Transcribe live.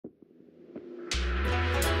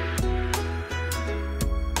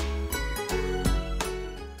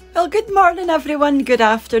Well, good morning everyone, good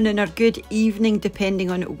afternoon or good evening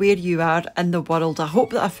depending on where you are in the world. I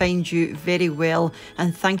hope that I find you very well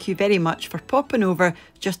and thank you very much for popping over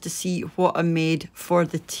just to see what I made for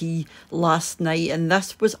the tea last night, and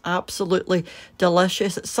this was absolutely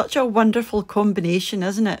delicious. It's such a wonderful combination,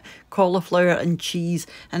 isn't it? Cauliflower and cheese,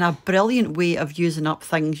 and a brilliant way of using up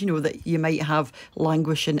things, you know, that you might have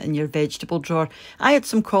languishing in your vegetable drawer. I had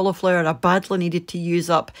some cauliflower I badly needed to use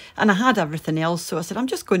up and I had everything else, so I said I'm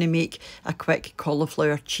just going to make a quick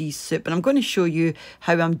cauliflower cheese soup, and I'm going to show you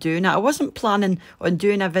how I'm doing it. I wasn't planning on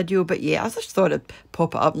doing a video, but yeah, I just thought I'd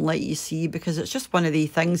pop it up and let you see because it's just one of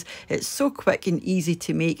the things. It's so quick and easy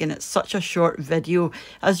to make and it's such a short video.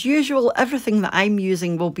 As usual, everything that I'm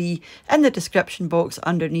using will be in the description box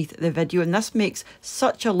underneath the video, and this makes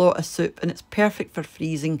such a lot of soup and it's perfect for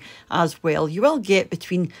freezing as well. You will get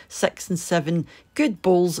between 6 and 7 good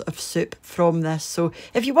bowls of soup from this, so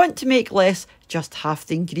if you want to make less, just half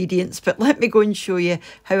the ingredients. But let me go and show you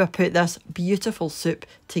how I put this beautiful soup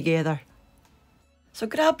together. So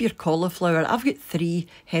grab your cauliflower. I've got 3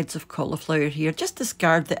 heads of cauliflower here. Just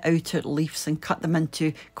discard the outer leaves and cut them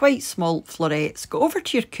into quite small florets. Go over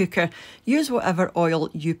to your cooker, use whatever oil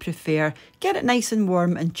you prefer. Get it nice and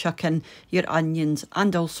warm and chuck in your onions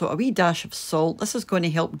and also a wee dash of salt. This is going to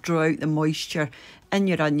help draw out the moisture in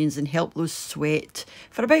your onions and help those sweat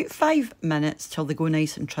for about 5 minutes till they go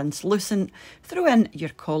nice and translucent. Throw in your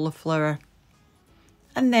cauliflower.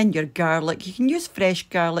 And then your garlic. You can use fresh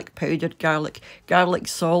garlic, powdered garlic, garlic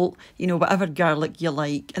salt, you know, whatever garlic you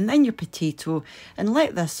like. And then your potato, and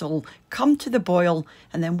let this all come to the boil.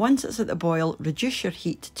 And then once it's at the boil, reduce your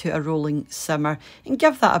heat to a rolling simmer and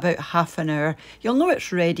give that about half an hour. You'll know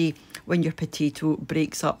it's ready when your potato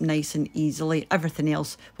breaks up nice and easily. Everything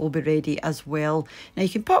else will be ready as well. Now you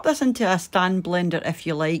can pop this into a stand blender if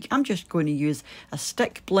you like. I'm just going to use a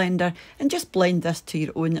stick blender and just blend this to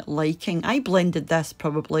your own liking. I blended this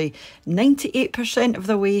probably 98% of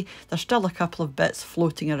the way. There's still a couple of bits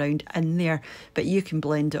floating around in there, but you can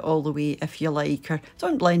blend it all the way if you like, or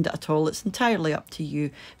don't blend it at all. It's entirely up to you,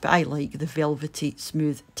 but I like the velvety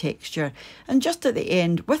smooth texture. And just at the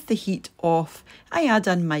end, with the heat off, I add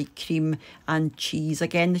in my cream and cheese.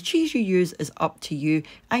 Again, the cheese you use is up to you.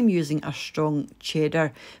 I'm using a strong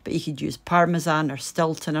cheddar, but you could use Parmesan or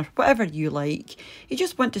Stilton or whatever you like. You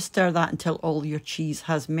just want to stir that until all your cheese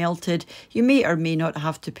has melted. You may or may not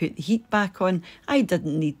have to put the heat back on. I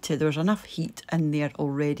didn't need to. There's enough heat in there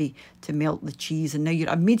already to melt the cheese, and now you're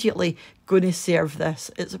immediately going to serve this.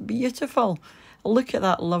 It's beautiful. Look at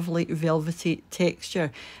that lovely velvety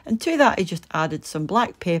texture. And to that I just added some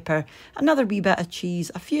black pepper, another wee bit of cheese,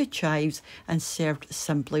 a few chives, and served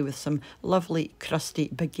simply with some lovely crusty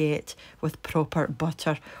baguette with proper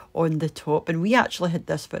butter on the top. And we actually had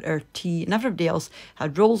this for our tea, and everybody else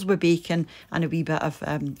had rolls with bacon and a wee bit of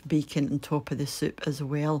bacon on top of the soup as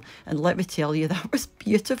well. And let me tell you, that was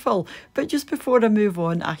beautiful. But just before I move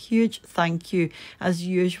on, a huge thank you as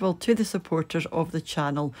usual to the supporters of the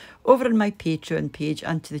channel over on my Patreon page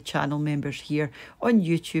and to the channel members here on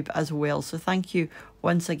YouTube as well. So thank you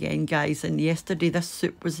once again, guys. And yesterday this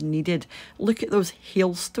soup was needed. Look at those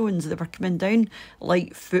hailstones. They were coming down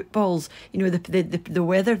like footballs. You know, the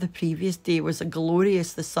weather the previous day was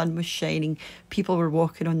glorious. The sun was shining. People were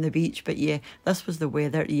walking on the beach. But yeah, this was the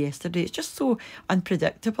weather yesterday. It's just so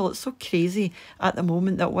unpredictable. It's so crazy at the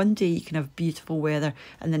moment that one day you can have beautiful weather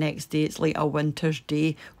and the next day it's like a winter's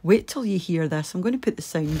day. Wait till you hear this. I'm going to put the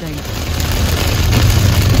sound down.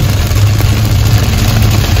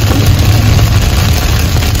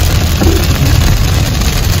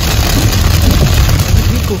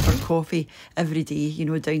 Go for coffee every day, you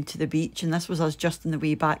know, down to the beach, and this was us just on the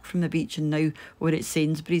way back from the beach, and now we're at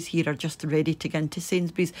Sainsbury's here, or just ready to get into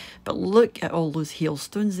Sainsbury's. But look at all those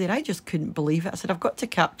hailstones there. I just couldn't believe it. I said I've got to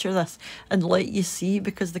capture this and let you see,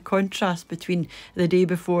 because the contrast between the day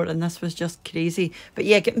before and this was just crazy. But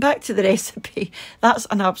yeah, getting back to the recipe, that's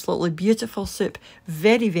an absolutely beautiful soup.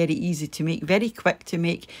 Very, very easy to make, very quick to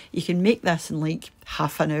make. You can make this in like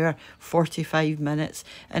half an hour, 45 minutes,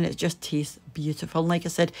 and it just tastes beautiful. And like I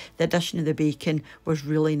said, the addition of the bacon was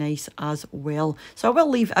really nice as well. So I will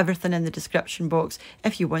leave everything in the description box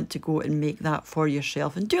if you want to go and make that for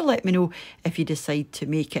yourself. And do let me know if you decide to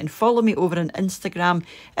make it, and follow me over on Instagram.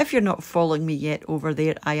 If you're not following me yet over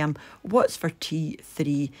there, I am What's for Tea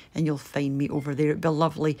 3, and you'll find me over there. It'd be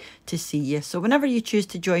lovely to see you. So whenever you choose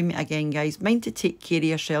to join me again, guys, mind to take care of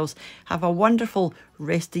yourselves. Have a wonderful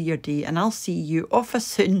rest of your day, and I'll see you off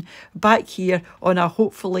soon back here on a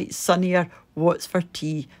hopefully sunnier What's for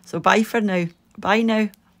Tea. So bye for now. Bye now.